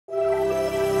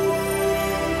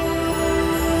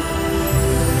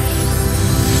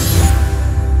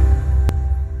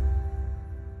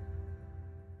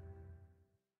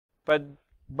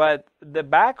but the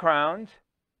background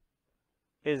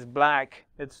is black,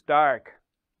 it's dark.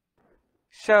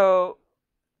 So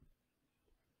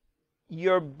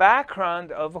your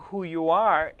background of who you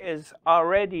are is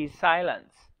already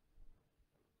silence.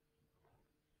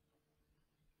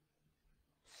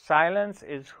 Silence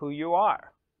is who you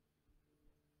are.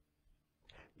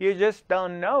 You just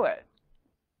don't know it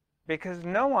because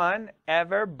no one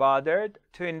ever bothered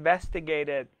to investigate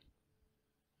it.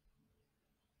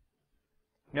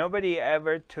 Nobody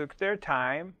ever took their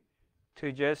time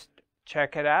to just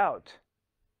check it out.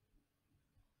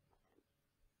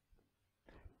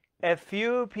 A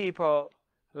few people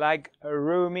like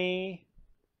Rumi,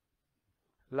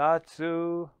 Lao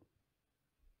Tzu,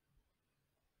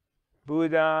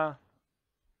 Buddha,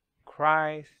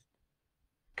 Christ,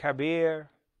 Kabir,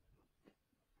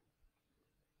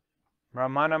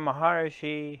 Ramana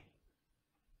Maharshi,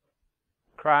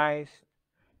 Christ,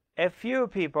 a few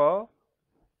people,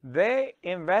 they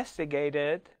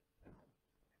investigated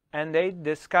and they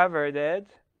discovered it,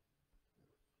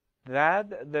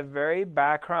 that the very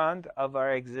background of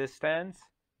our existence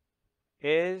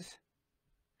is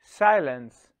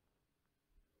silence.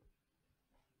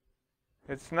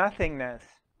 It's nothingness.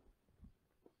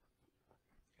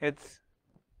 It's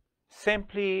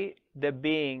simply the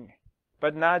being,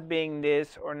 but not being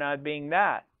this or not being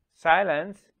that.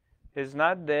 Silence is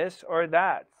not this or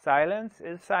that. Silence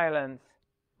is silence.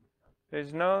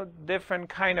 There's no different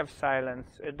kind of silence.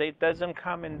 It doesn't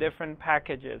come in different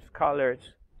packages,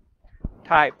 colors,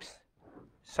 types.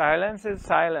 Silence is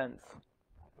silence.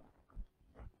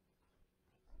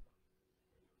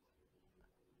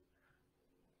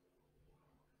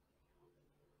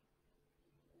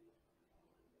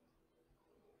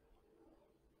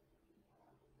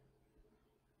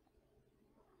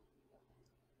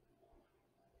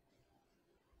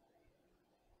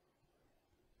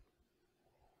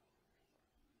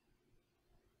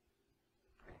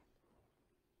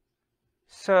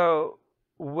 So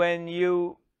when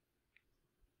you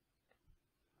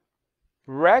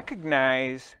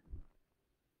recognize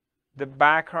the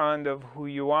background of who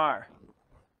you are,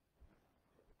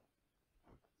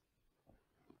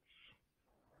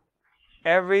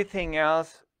 everything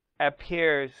else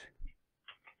appears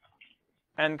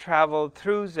and travels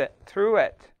through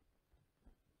it.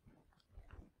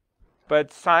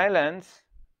 But silence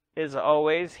is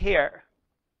always here.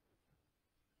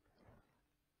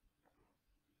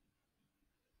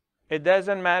 It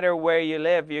doesn't matter where you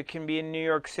live. You can be in New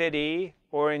York City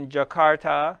or in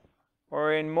Jakarta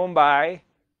or in Mumbai,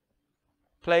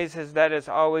 places that is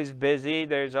always busy.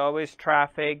 There's always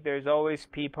traffic. There's always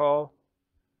people.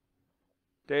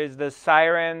 There's the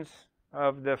sirens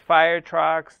of the fire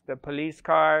trucks, the police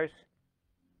cars.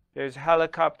 There's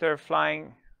helicopter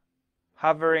flying,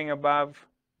 hovering above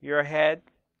your head.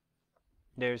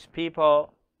 There's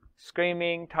people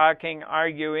screaming, talking,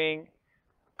 arguing,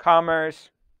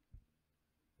 commerce.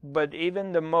 But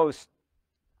even the most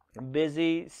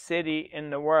busy city in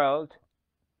the world,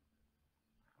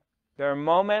 there are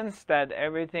moments that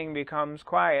everything becomes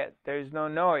quiet. There's no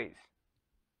noise.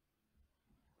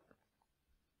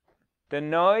 The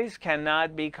noise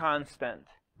cannot be constant.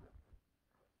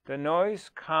 The noise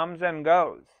comes and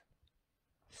goes.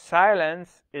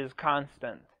 Silence is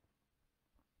constant.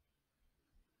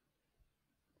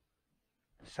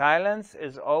 Silence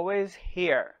is always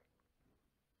here.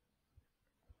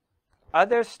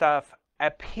 Other stuff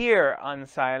appear on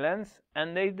silence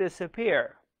and they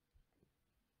disappear.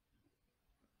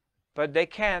 But they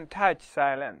can't touch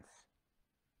silence.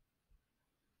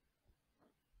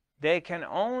 They can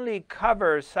only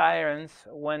cover silence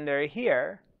when they're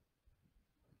here,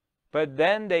 but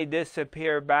then they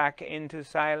disappear back into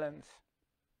silence.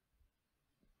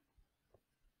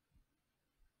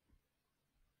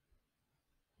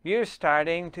 You're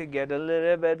starting to get a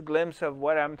little bit glimpse of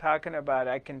what I'm talking about,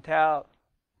 I can tell.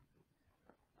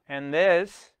 And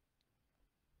this,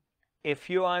 if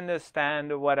you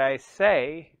understand what I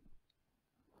say,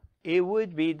 it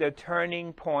would be the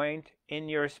turning point in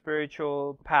your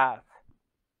spiritual path.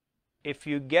 If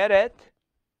you get it,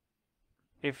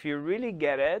 if you really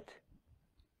get it,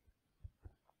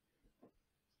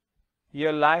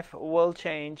 your life will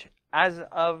change as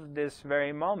of this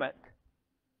very moment.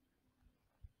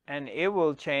 And it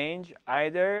will change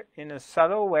either in a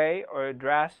subtle way or a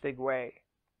drastic way.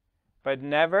 But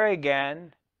never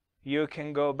again you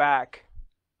can go back.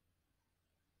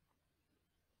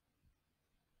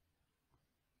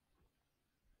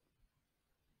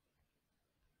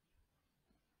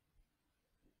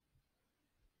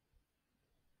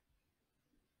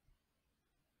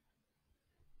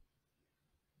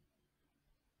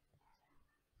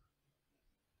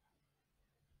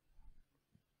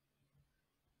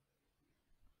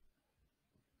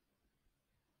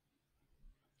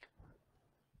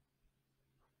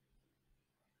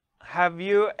 Have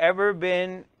you ever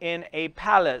been in a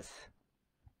palace?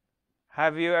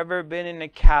 Have you ever been in a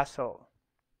castle?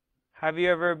 Have you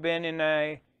ever been in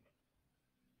a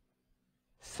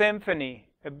symphony,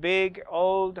 a big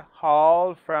old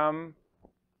hall from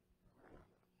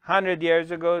 100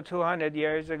 years ago, 200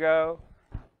 years ago,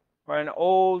 or an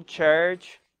old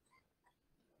church?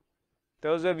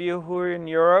 Those of you who are in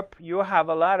Europe, you have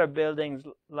a lot of buildings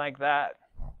like that.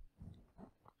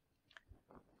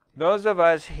 Those of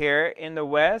us here in the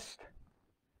West,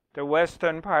 the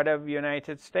western part of the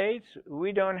United States,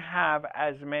 we don't have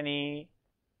as many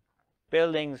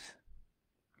buildings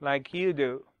like you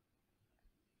do.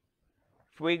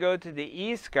 If we go to the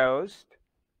East Coast,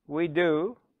 we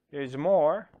do. There's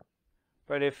more.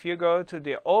 But if you go to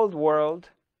the old world,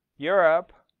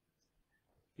 Europe,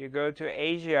 you go to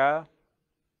Asia,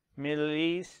 Middle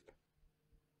East,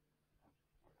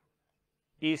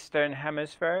 Eastern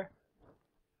Hemisphere,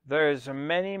 there's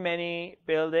many, many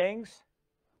buildings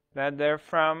that they're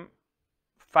from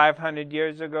 500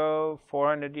 years ago,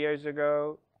 400 years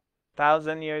ago,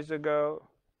 1,000 years ago.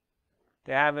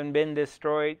 They haven't been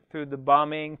destroyed through the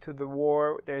bombing, through the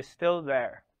war. They're still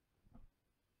there.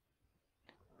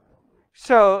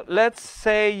 So let's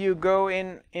say you go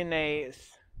in a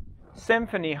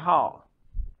symphony hall.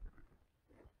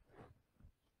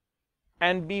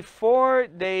 And before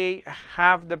they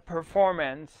have the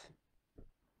performance,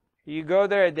 you go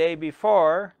there a day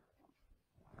before,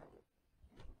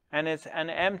 and it's an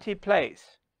empty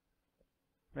place.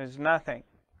 There's nothing.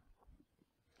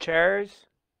 Chairs,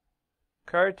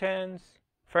 curtains,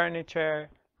 furniture.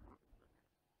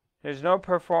 There's no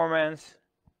performance.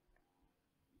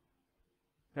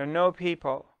 There are no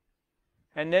people.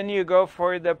 And then you go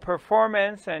for the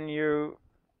performance, and you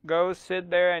go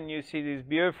sit there, and you see these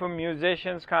beautiful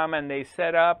musicians come, and they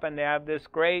set up, and they have this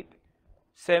great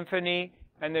symphony,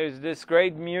 and there's this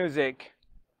great music.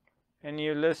 And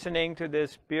you're listening to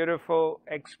this beautiful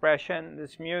expression,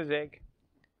 this music.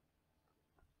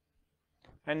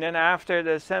 And then after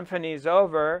the symphony is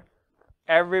over,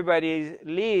 everybody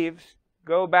leaves,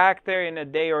 go back there in a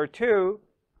day or two.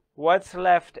 What's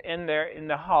left in there in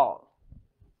the hall?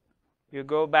 You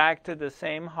go back to the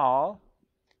same hall,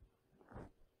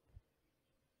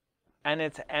 and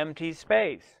it's empty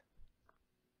space.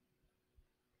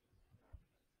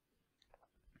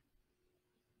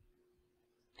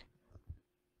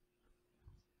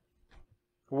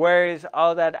 Where is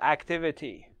all that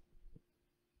activity?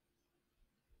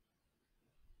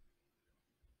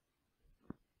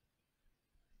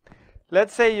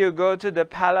 Let's say you go to the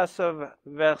Palace of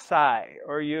Versailles,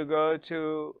 or you go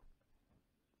to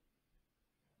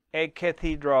a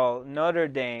cathedral, Notre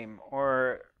Dame,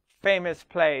 or famous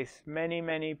place many,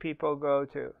 many people go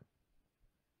to.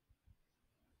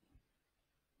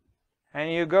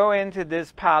 And you go into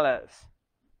this palace.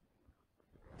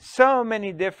 So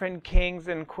many different kings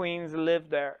and queens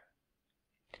live there.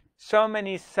 So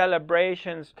many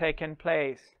celebrations taken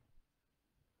place.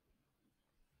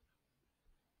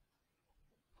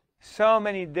 So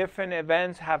many different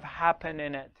events have happened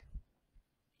in it.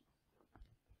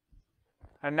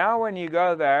 And now when you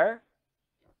go there,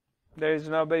 there's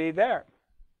nobody there.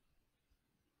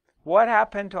 What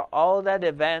happened to all that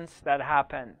events that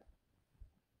happened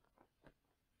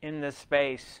in the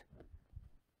space?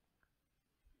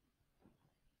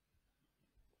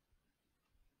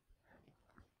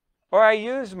 Or I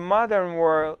use modern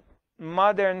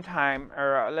time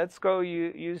era. Let's go,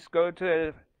 you go to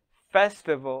a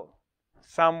festival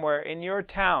somewhere in your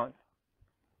town.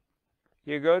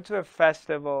 You go to a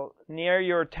festival near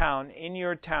your town, in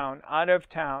your town, out of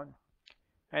town,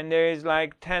 and there is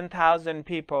like 10,000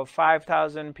 people,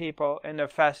 5,000 people in the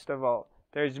festival.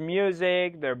 There's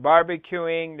music, there's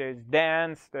barbecuing, there's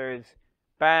dance, there's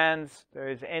bands,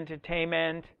 there's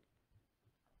entertainment.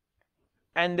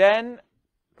 And then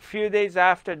a few days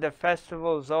after the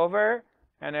festival is over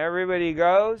and everybody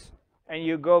goes, and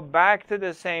you go back to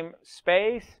the same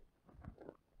space,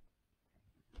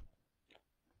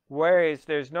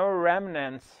 there's no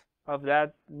remnants of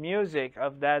that music,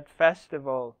 of that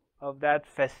festival, of that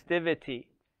festivity.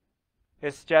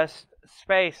 It's just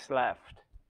space left.